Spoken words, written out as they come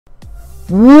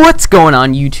What's going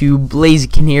on YouTube?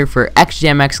 Blaziken here for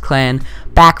xJMx Clan,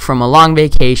 back from a long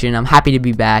vacation. I'm happy to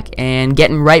be back and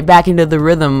getting right back into the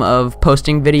rhythm of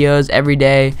posting videos every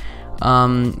day.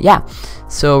 Yeah,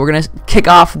 so we're gonna kick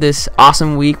off this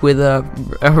awesome week with a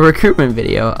recruitment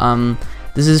video.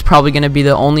 This is probably gonna be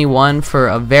the only one for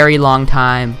a very long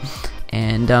time.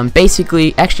 And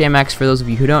basically, xJMx, for those of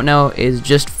you who don't know, is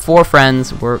just 4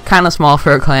 friends. We're kind of small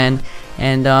for a clan,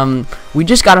 and we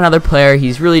just got another player.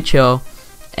 He's really chill,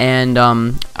 and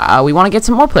we want to get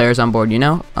some more players on board, you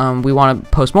know. We want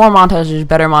to post more montages,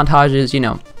 better montages, you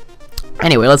know.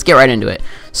 Anyway, let's get right into it.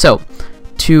 So,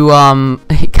 to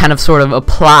kind of sort of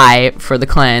apply for the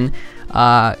clan,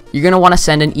 you're gonna want to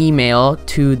send an email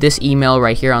to this email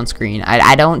right here on screen.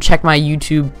 I don't check my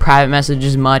YouTube private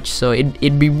messages much, so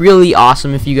it'd be really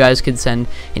awesome if you guys could send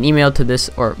an email to this,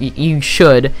 or you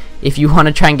should, if you want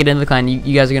to try and get into the clan.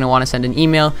 You guys are gonna want to send an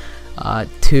email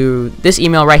to this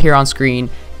email right here on screen,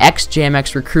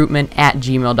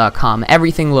 xJMxRecruitment@gmail.com.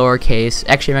 Everything lowercase.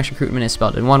 xJMx Recruitment is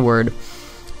spelled in one word,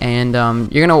 and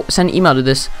you're gonna send an email to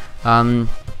this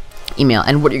email,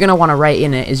 and what you're gonna want to write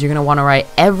in it is you're gonna want to write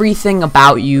everything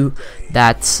about you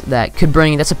that's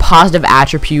a positive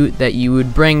attribute that you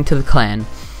would bring to the clan.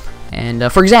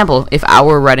 And for example, if I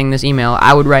were writing this email,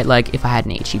 I would write like if I had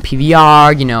an HD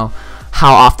PVR, you know,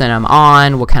 how often I'm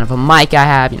on, what kind of a mic I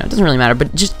have, you know, it doesn't really matter,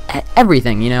 but just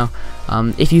everything, you know.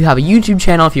 If you have a YouTube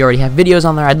channel, if you already have videos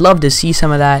on there, I'd love to see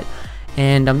some of that.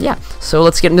 And yeah, so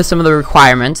let's get into some of the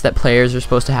requirements that players are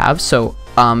supposed to have. So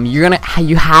you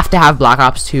have to have Black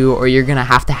Ops 2, or you're gonna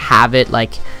have to have it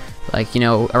like you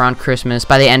know, around Christmas,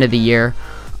 by the end of the year.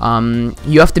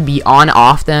 You have to be on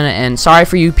often, and sorry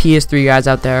for you PS3 guys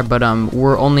out there, but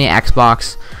we're only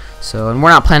Xbox, so, and we're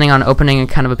not planning on opening a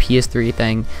kind of a PS3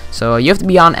 thing. So you have to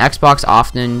be on Xbox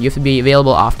often, you have to be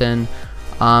available often,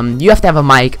 you have to have a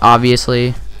mic,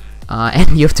 obviously,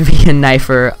 and you have to be a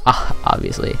knifer,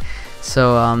 obviously.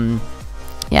 So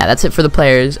yeah, that's it for the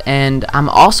players. And I'm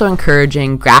also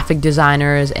encouraging graphic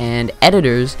designers and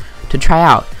editors to try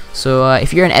out. So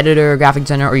if you're an editor or graphic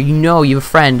designer, or you know you have a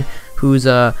friend who's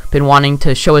been wanting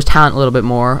to show his talent a little bit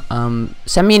more,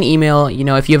 send me an email. You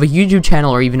know, if you have a YouTube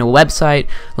channel or even a website,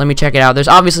 let me check it out. There's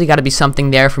obviously got to be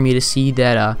something there for me to see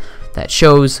that that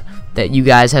shows that you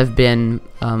guys have been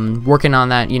working on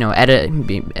that, you know,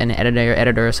 an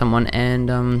editor or someone. And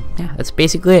yeah, that's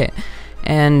basically it.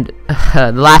 And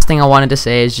the last thing I wanted to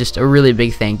say is just a really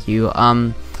big thank you.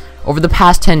 Over the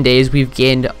past 10 days, we've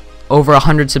gained over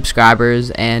 100 subscribers,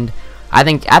 and I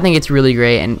think it's really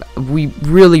great, and we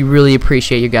really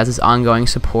appreciate you guys' ongoing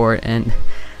support. And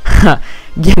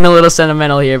getting a little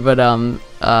sentimental here, but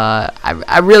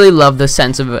I really love the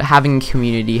sense of having a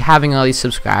community, having all these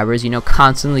subscribers, you know,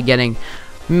 constantly getting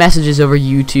messages over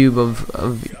YouTube of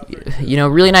you know,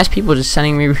 really nice people just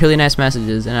sending me really nice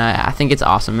messages, and I think it's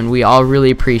awesome, and we all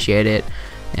really appreciate it.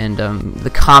 And the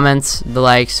comments, the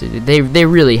likes, they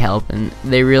really help, and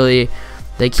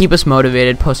they keep us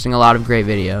motivated, posting a lot of great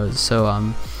videos.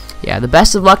 So yeah, the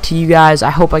best of luck to you guys.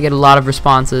 I hope I get a lot of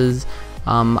responses.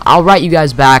 I'll write you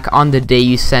guys back on the day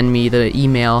you send me the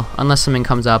email, unless something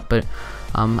comes up, but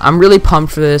I'm really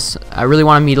pumped for this. I really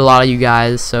want to meet a lot of you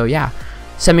guys, so yeah,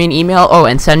 send me an email. Oh,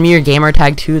 and send me your gamer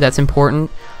tag too, that's important.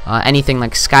 Anything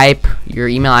like Skype, your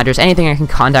email address, anything I can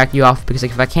contact you off, because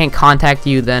like, if I can't contact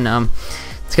you, then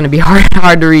it's gonna be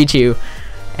hard to reach you.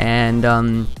 And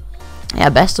yeah,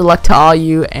 best of luck to all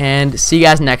you, and see you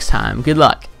guys next time. Good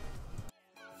luck.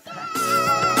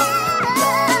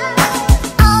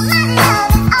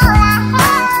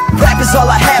 Rap is all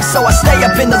I have, so I stay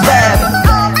up in the lab.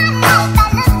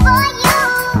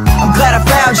 I'm glad I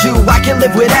found you, I can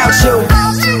live without you.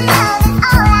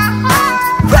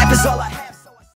 Rap is all I